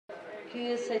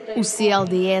O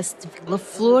CLDS de Vila,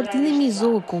 Flor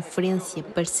dinamizou a Conferência,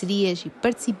 Parcerias e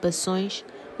Participações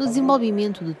no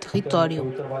Desenvolvimento do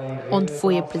Território, onde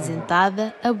foi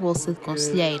apresentada a Bolsa de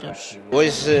Conselheiros.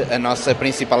 Hoje a nossa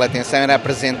principal atenção era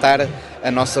apresentar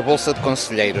a nossa Bolsa de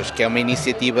Conselheiros, que é uma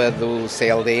iniciativa do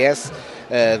CLDS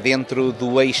dentro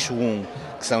do eixo 1,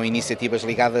 que são iniciativas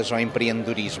ligadas ao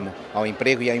empreendedorismo, ao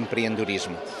emprego e ao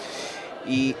empreendedorismo.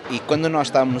 E quando nós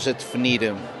estávamos a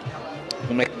definir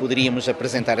como é que poderíamos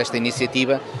apresentar esta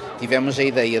iniciativa, tivemos a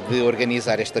ideia de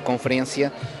organizar esta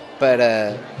conferência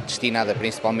destinada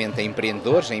principalmente a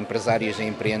empreendedores, a empresários e a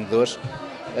empreendedores,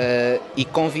 e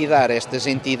convidar estas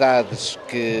entidades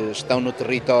que estão no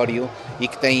território e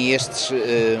que têm estes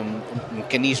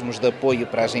mecanismos de apoio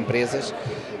para as empresas,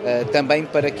 também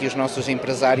para que os nossos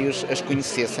empresários as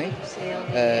conhecessem,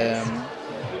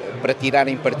 para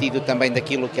tirarem partido também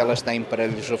daquilo que elas têm para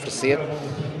lhes oferecer,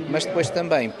 mas depois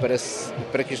também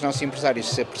para que os nossos empresários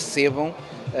se apercebam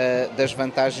das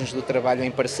vantagens do trabalho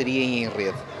em parceria e em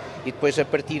rede. E depois, a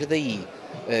partir daí,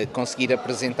 conseguir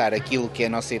apresentar aquilo que é a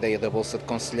nossa ideia da Bolsa de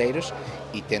Conselheiros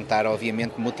e tentar,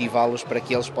 obviamente, motivá-los para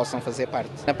que eles possam fazer parte.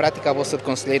 Na prática, a Bolsa de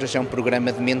Conselheiros é um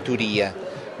programa de mentoria.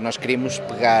 Nós queremos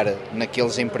pegar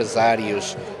naqueles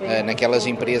empresários, naquelas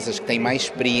empresas que têm mais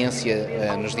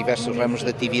experiência nos diversos ramos de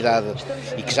atividade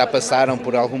e que já passaram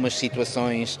por algumas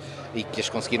situações e que as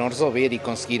conseguiram resolver e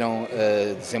conseguiram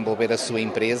desenvolver a sua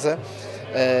empresa,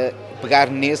 pegar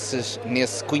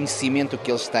nesse conhecimento que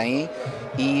eles têm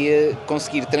e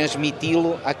conseguir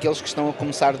transmiti-lo àqueles que estão a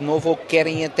começar de novo ou que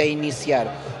querem até iniciar.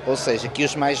 Ou seja, que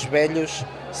os mais velhos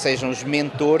sejam os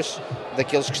mentores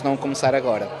daqueles que estão a começar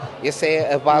agora. Essa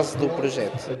é a base do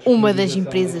projeto. Uma das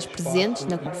empresas presentes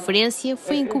na conferência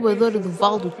foi a incubadora do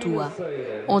Val do Tua,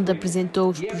 onde apresentou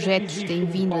os projetos que tem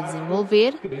vindo a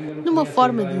desenvolver, numa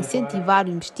forma de incentivar o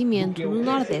investimento no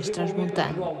Nordeste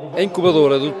Transmontano. A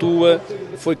incubadora do Tua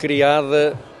foi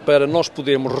criada para nós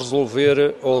podermos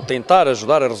resolver, ou tentar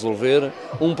ajudar a resolver,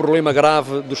 um problema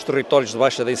grave dos territórios de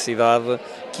baixa densidade,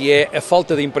 que é a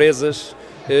falta de empresas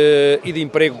e de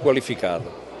emprego qualificado.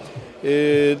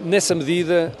 Nessa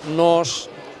medida, nós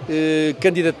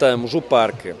candidatamos o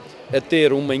parque a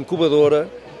ter uma incubadora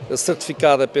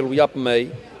certificada pelo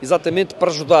IAPMEI, exatamente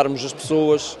para ajudarmos as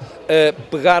pessoas a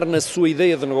pegar na sua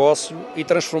ideia de negócio e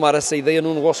transformar essa ideia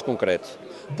num negócio concreto.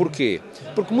 Porquê?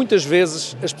 Porque muitas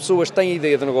vezes as pessoas têm a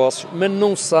ideia de negócio, mas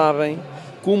não sabem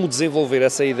como desenvolver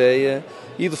essa ideia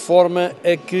e de forma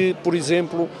a que, por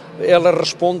exemplo, ela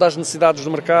responda às necessidades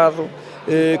do mercado,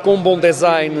 com um bom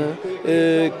design,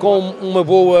 com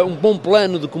um bom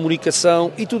plano de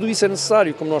comunicação, e tudo isso é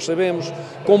necessário, como nós sabemos,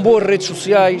 com boas redes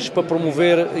sociais para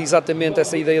promover exatamente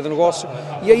essa ideia de negócio,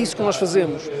 e é isso que nós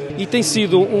fazemos. E tem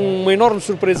sido uma enorme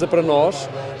surpresa para nós,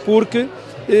 porque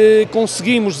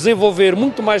conseguimos desenvolver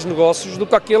muito mais negócios do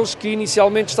que aqueles que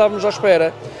inicialmente estávamos à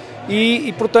espera.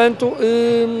 E portanto,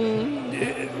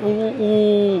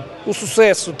 o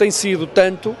sucesso tem sido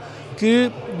tanto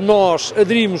que nós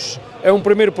aderimos a um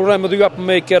primeiro programa do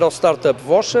IAPMEI, que era o Startup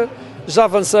Voucher. Já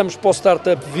avançamos para o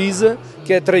Startup Visa,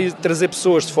 que é trazer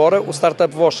pessoas de fora. O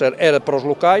Startup Voucher era para os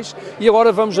locais e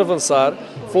agora vamos avançar.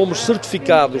 Fomos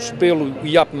certificados pelo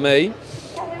IAPMEI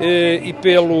e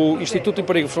pelo Instituto de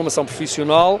Emprego e Formação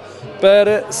Profissional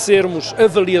para sermos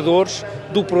avaliadores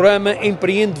do programa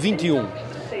Empreende 21,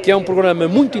 que é um programa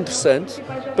muito interessante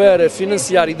para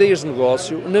financiar ideias de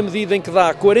negócio, na medida em que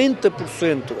dá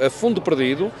 40% a fundo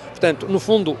perdido, portanto, no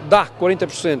fundo, dá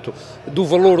 40% do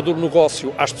valor do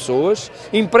negócio às pessoas,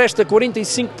 empresta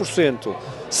 45%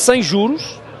 sem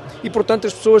juros e, portanto,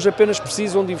 as pessoas apenas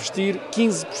precisam de investir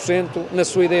 15% na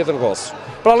sua ideia de negócio.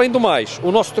 Para além do mais,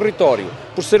 o nosso território,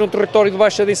 por ser um território de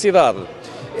baixa densidade,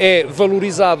 é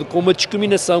valorizado com uma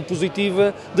discriminação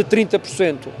positiva de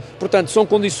 30%. Portanto, são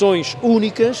condições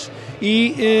únicas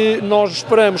e nós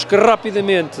esperamos que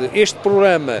rapidamente este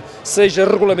programa seja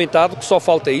regulamentado, que só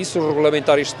falta isso,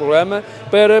 regulamentar este programa,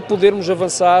 para podermos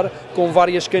avançar com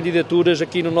várias candidaturas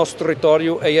aqui no nosso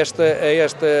território a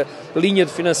esta linha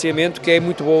de financiamento, que é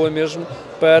muito boa mesmo,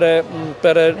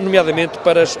 nomeadamente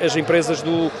para as empresas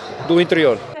do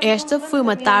interior. Esta foi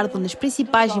uma tarde onde as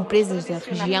principais empresas da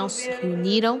região se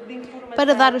reuniram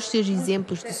para dar os seus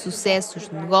exemplos de sucessos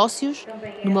de negócios,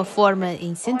 numa forma a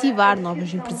incentivar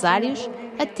novos empresários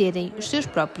a terem os seus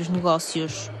próprios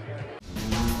negócios.